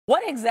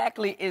What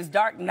exactly is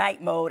dark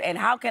night mode, and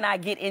how can I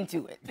get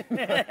into it?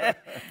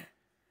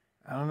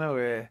 I don't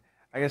know.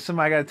 I guess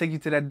somebody got to take you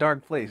to that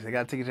dark place. They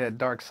got to take you to that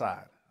dark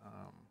side.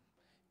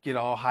 Get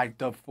all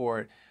hyped up for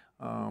it.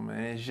 And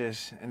it's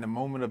just in the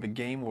moment of a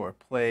game or a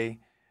play,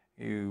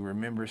 you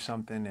remember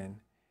something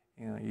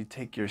and you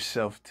take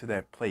yourself to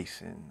that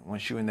place. And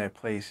once you're in that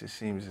place, it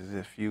seems as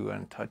if you're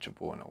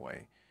untouchable in a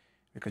way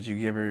because you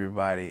give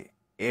everybody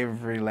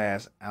every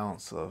last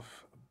ounce of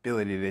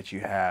ability that you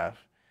have.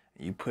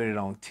 And you put it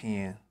on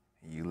 10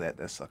 and you let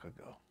that sucker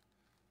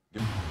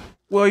go.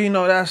 Well,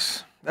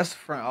 that's the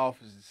front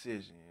office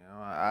decision.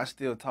 I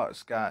still talk to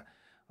Scott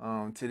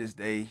to this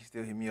day. He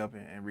still hit me up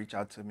and reach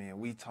out to me, and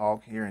we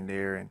talk here and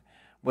there.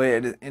 But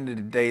at the end of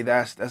the day,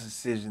 that's a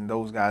decision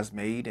those guys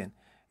made,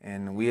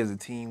 and we as a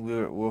team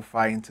we're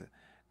fighting to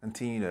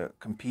continue to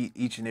compete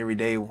each and every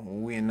day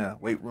when we're in the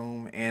weight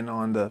room and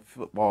on the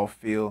football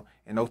field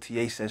and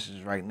OTA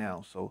sessions right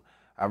now. So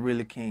I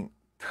really can't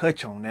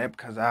touch on that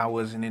because I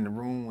wasn't in the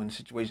room when the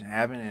situation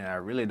happened, and I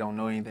really don't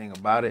know anything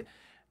about it.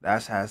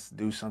 That has to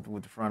do something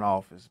with the front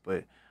office.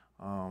 But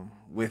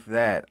with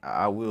that,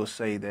 I will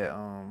say that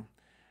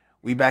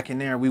we back in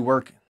there and we working.